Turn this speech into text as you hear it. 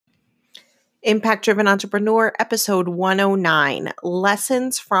Impact Driven Entrepreneur, episode 109,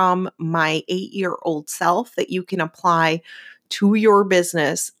 lessons from my 8-year-old self that you can apply to your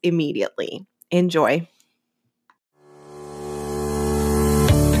business immediately. Enjoy.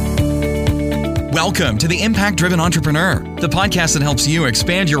 Welcome to the Impact Driven Entrepreneur, the podcast that helps you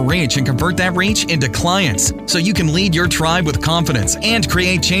expand your reach and convert that reach into clients so you can lead your tribe with confidence and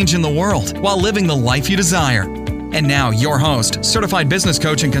create change in the world while living the life you desire. And now your host, certified business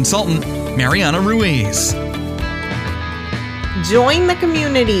coach and consultant, Mariana Ruiz. Join the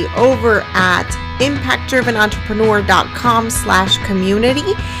community over at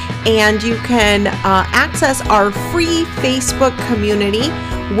impactdrivenentrepreneur.com/community, and you can access our free Facebook community,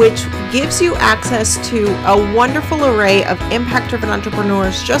 which gives you access to a wonderful array of impact-driven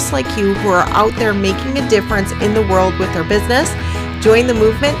entrepreneurs just like you who are out there making a difference in the world with their business. Join the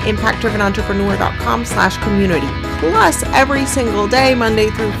movement, impactdrivenentrepreneur.com/community. Plus, every single day,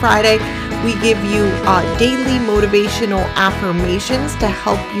 Monday through Friday, we give you daily motivational affirmations to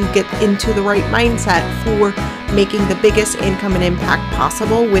help you get into the right mindset for making the biggest income and impact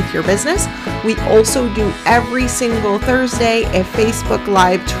possible with your business. We also do every single Thursday a Facebook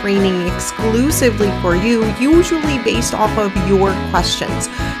Live training exclusively for you, usually based off of your questions.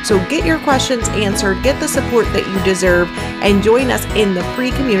 So get your questions answered, get the support that you deserve, and join us in the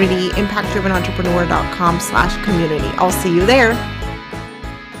free community, impactdrivenentrepreneur.com/community. I'll see you there.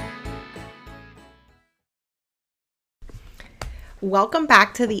 Welcome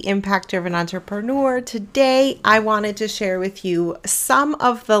back to the Impact Driven Entrepreneur. Today, I wanted to share with you some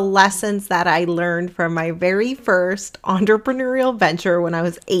of the lessons that I learned from my very first entrepreneurial venture when I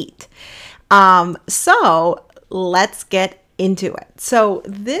was 8. So let's get into it. So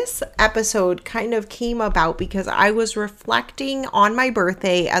this episode kind of came about because I was reflecting on my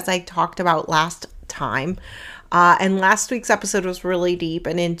birthday, as I talked about last time. And last week's episode was really deep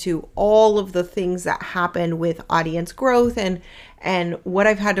and into all of the things that happen with audience growth and what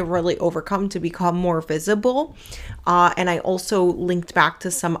I've had to really overcome to become more visible. And I also linked back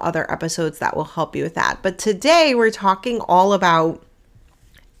to some other episodes that will help you with that. But today we're talking all about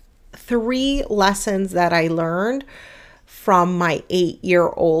 3 lessons that I learned from my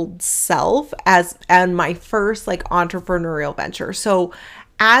 8-year-old self and my first entrepreneurial venture. So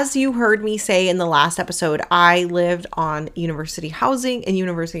as you heard me say in the last episode, I lived on university housing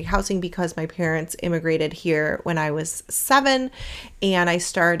because my parents immigrated here when I was 7, and I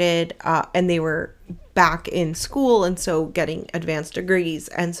started, and they were back in school, and so getting advanced degrees.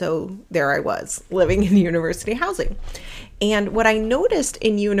 And so there I was living in university housing. And what I noticed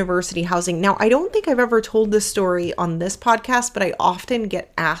in university housing, now I don't think I've ever told this story on this podcast, but I often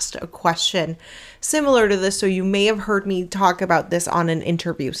get asked a question similar to this. So you may have heard me talk about this on an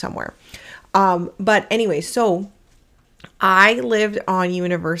interview somewhere. But anyway, so I lived on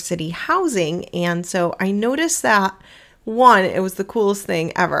university housing. And so I noticed that, one, it was the coolest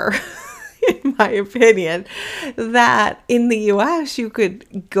thing ever. In my opinion, that in the US, you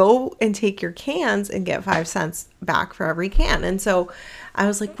could go and take your cans and get 5 cents back for every can. And so I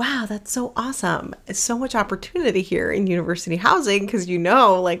was like, wow, that's so awesome. It's so much opportunity here in university housing because,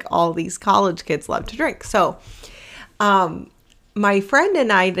 all these college kids love to drink. So my friend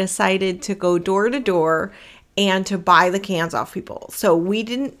and I decided to go door to door and to buy the cans off people. So we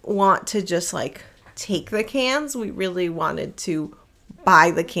didn't want to just take the cans. We really wanted to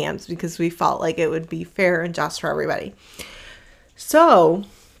buy the cans because we felt like it would be fair and just for everybody. So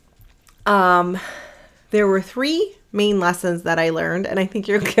there were 3 main lessons that I learned, and I think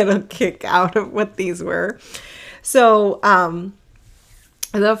you're gonna kick out of what these were. So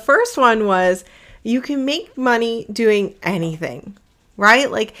the first one was you can make money doing anything,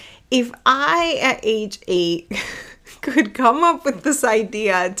 right? If I at age 8 could come up with this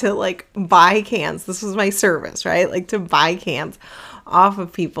idea to buy cans, this was my service, right? To buy cans off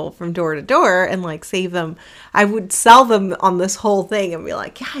of people from door to door and save them. I would sell them on this whole thing and be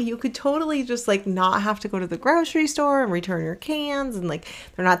like, yeah, you could totally just not have to go to the grocery store and return your cans, and they're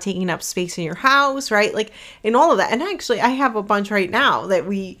not taking up space in your house, right? And all of that. And actually I have a bunch right now that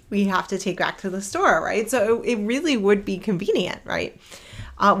we have to take back to the store, right? So it really would be convenient, right?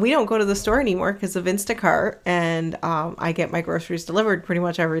 We don't go to the store anymore because of Instacart, and I get my groceries delivered pretty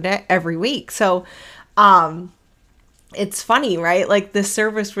much every week. So it's funny, right? This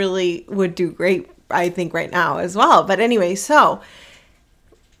service really would do great, I think, right now as well. But anyway, so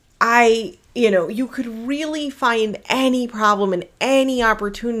you could really find any problem and any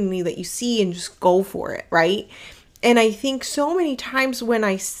opportunity that you see and just go for it, right? And I think so many times when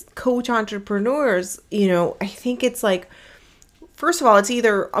I coach entrepreneurs, I think it's first of all, it's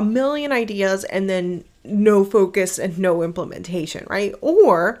either a million ideas and then no focus and no implementation, right?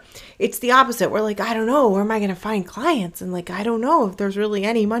 Or it's the opposite. We're like, I don't know, where am I going to find clients? And like, I don't know if there's really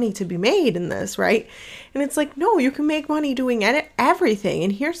any money to be made in this, right? And it's like, no, you can make money doing everything.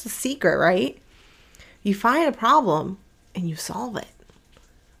 And here's the secret, right? You find a problem and you solve it,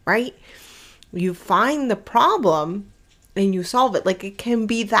 right? You find the problem and you solve it. Like, it can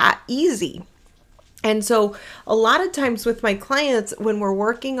be that easy. And so a lot of times with my clients, when we're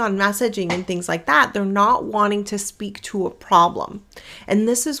working on messaging and things like that, they're not wanting to speak to a problem. And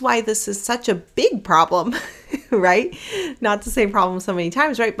this is why this is such a big problem, right? Not to say problem so many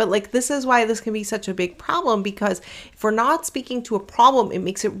times, right? But like, this is why this can be such a big problem, because if we're not speaking to a problem, it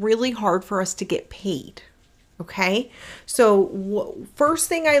makes it really hard for us to get paid. Okay. So first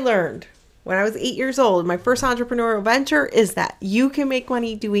thing I learned when I was 8 years old, my first entrepreneurial venture, is that you can make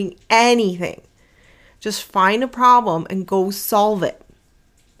money doing anything. Just find a problem and go solve it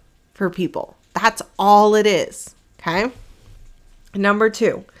for people. That's all it is. Okay. Number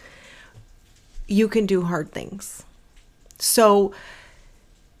 2, you can do hard things. So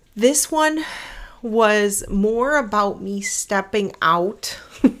this one was more about me stepping out,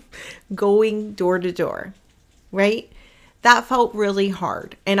 going door to door, right? That felt really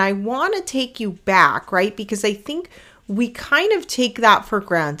hard. And I want to take you back, right? Because I think we kind of take that for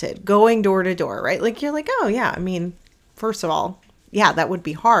granted, going door to door, right? Like, you're like, oh yeah, I mean, first of all, yeah, that would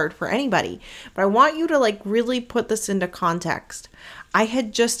be hard for anybody. But I want you to like really put this into context. I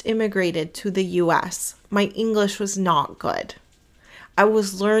had just immigrated to the US. My English was not good. I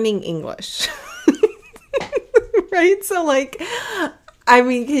was learning English, right? So like, I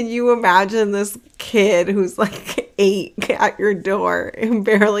mean, can you imagine this kid who's like 8 at your door and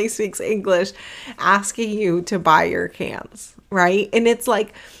barely speaks English asking you to buy your cans, right? And it's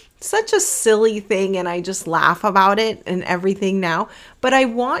like such a silly thing, and I just laugh about it and everything now. But I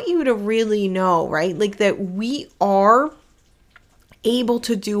want you to really know, right? Like, that we are able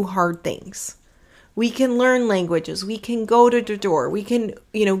to do hard things. We can learn languages. We can go to the door. We can,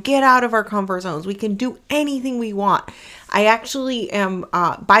 get out of our comfort zones. We can do anything we want. I actually am,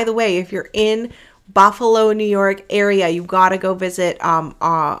 by the way, if you're in Buffalo, New York area, you got to go visit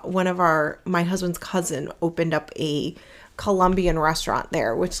my husband's cousin opened up a Colombian restaurant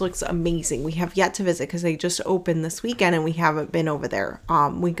there, which looks amazing. We have yet to visit because they just opened this weekend and we haven't been over there.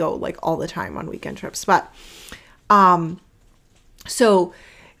 We go like all the time on weekend trips. But so,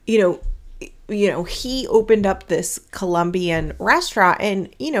 he opened up this Colombian restaurant,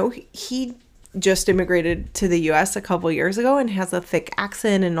 and, he just immigrated to the US a couple years ago and has a thick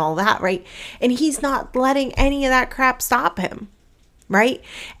accent and all that, right? And he's not letting any of that crap stop him, right?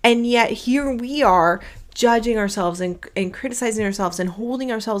 And yet here we are judging ourselves and criticizing ourselves and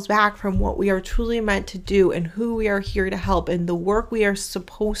holding ourselves back from what we are truly meant to do and who we are here to help and the work we are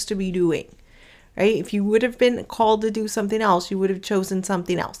supposed to be doing, right? If you would have been called to do something else, you would have chosen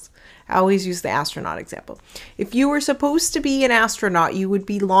something else. I always use the astronaut example. If you were supposed to be an astronaut, you would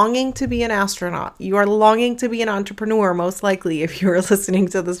be longing to be an astronaut. You are longing to be an entrepreneur, most likely, if you're listening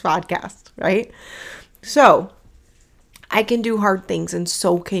to this podcast, right? So I can do hard things, and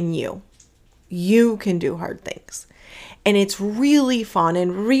so can you. You can do hard things. And it's really fun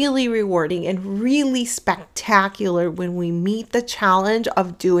and really rewarding and really spectacular when we meet the challenge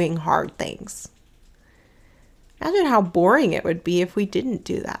of doing hard things. Imagine how boring it would be if we didn't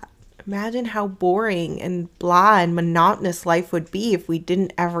do that. Imagine how boring and blah and monotonous life would be if we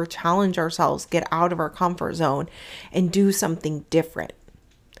didn't ever challenge ourselves, get out of our comfort zone, and do something different.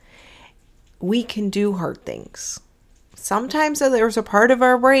 We can do hard things. Sometimes there's a part of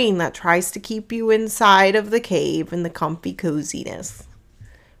our brain that tries to keep you inside of the cave in the comfy coziness.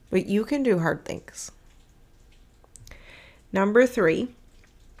 But you can do hard things. Number 3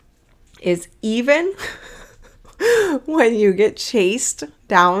 is, even when you get chased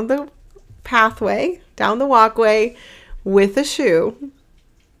down the pathway, down the walkway with a shoe,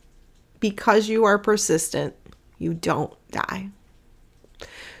 because you are persistent, you don't die.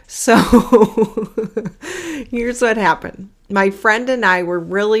 So here's what happened. My friend and I were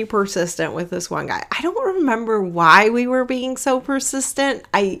really persistent with this one guy. I don't remember why we were being so persistent.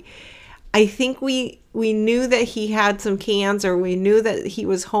 I think we knew that he had some cans, or we knew that he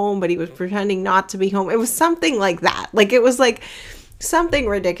was home, but he was pretending not to be home. It was something like that. Like, it was like something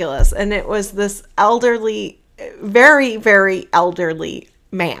ridiculous. And it was this elderly, very, very elderly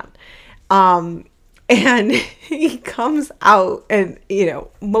man. And he comes out, and,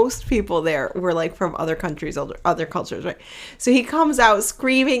 most people there were like from other countries, other cultures, right? So he comes out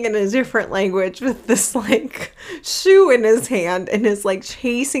screaming in a different language with this like shoe in his hand, and is like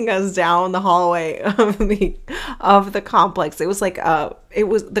chasing us down the hallway of the complex. It was like,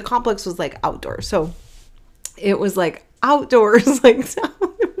 the complex was like outdoors. So it was like outdoors. Like, so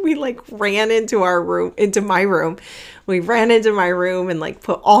we like ran into our room, into my room. We ran into my room and like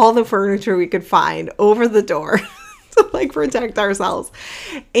put all the furniture we could find over the door to like protect ourselves.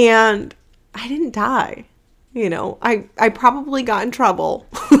 And I didn't die. I probably got in trouble.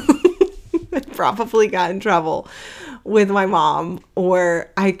 I probably got in trouble with my mom, or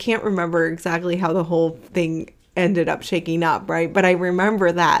I can't remember exactly how the whole thing ended up shaking up, right? But I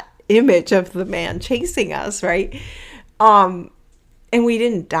remember that image of the man chasing us, right? And we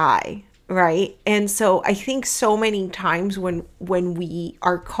didn't die, right? And so I think so many times when we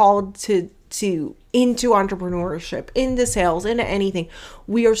are called to into entrepreneurship, into sales, into anything,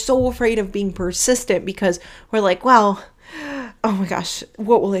 we are so afraid of being persistent because we're like, well, oh my gosh,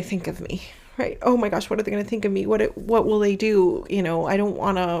 what will they think of me? Right? Oh my gosh, what are they going to think of me? What will they do? I don't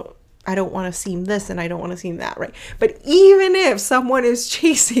want to seem this and I don't want to seem that, right? But even if someone is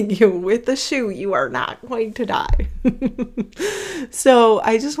chasing you with the shoe, you are not going to die. So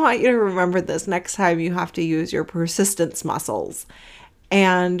I just want you to remember this next time you have to use your persistence muscles.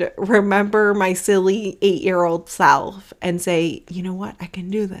 And remember my silly 8-year-old self and say, you know what? I can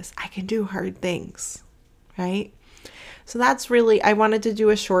do this. I can do hard things, right? So that's really, I wanted to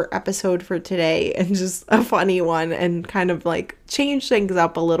do a short episode for today and just a funny one and kind of like change things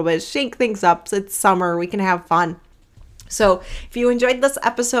up a little bit, shake things up. It's summer, we can have fun. So if you enjoyed this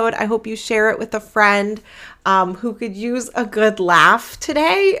episode, I hope you share it with a friend who could use a good laugh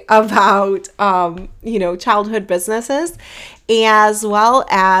today about, childhood businesses, as well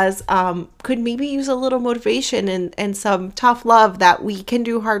as could maybe use a little motivation and some tough love that we can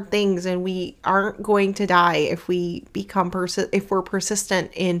do hard things and we aren't going to die if we if we're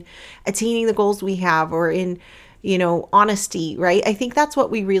persistent in attaining the goals we have, or in, honesty, right? I think that's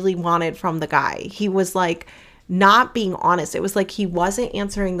what we really wanted from the guy. He was like, not being honest. It was like he wasn't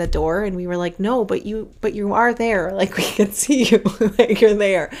answering the door and we were like, no, but you are there. Like, we can see you, like you're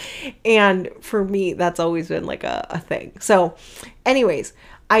there. And for me, that's always been like a thing. So anyways,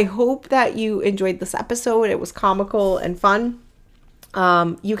 I hope that you enjoyed this episode. It was comical and fun.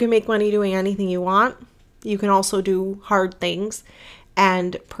 You can make money doing anything you want. You can also do hard things,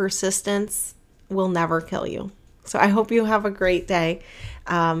 and persistence will never kill you. So I hope you have a great day.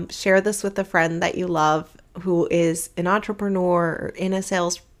 Share this with a friend that you love who is an entrepreneur or in a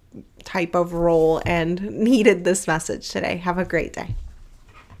sales type of role and needed this message today. Have a great day.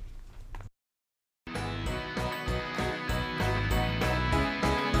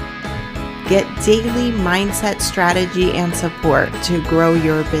 Get daily mindset strategy and support to grow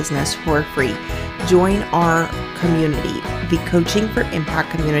your business for free. Join our community, the Coaching for Impact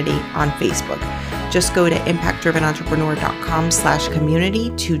community on Facebook. Just go to impactdrivenentrepreneur.com/community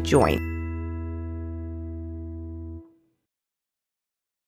to join.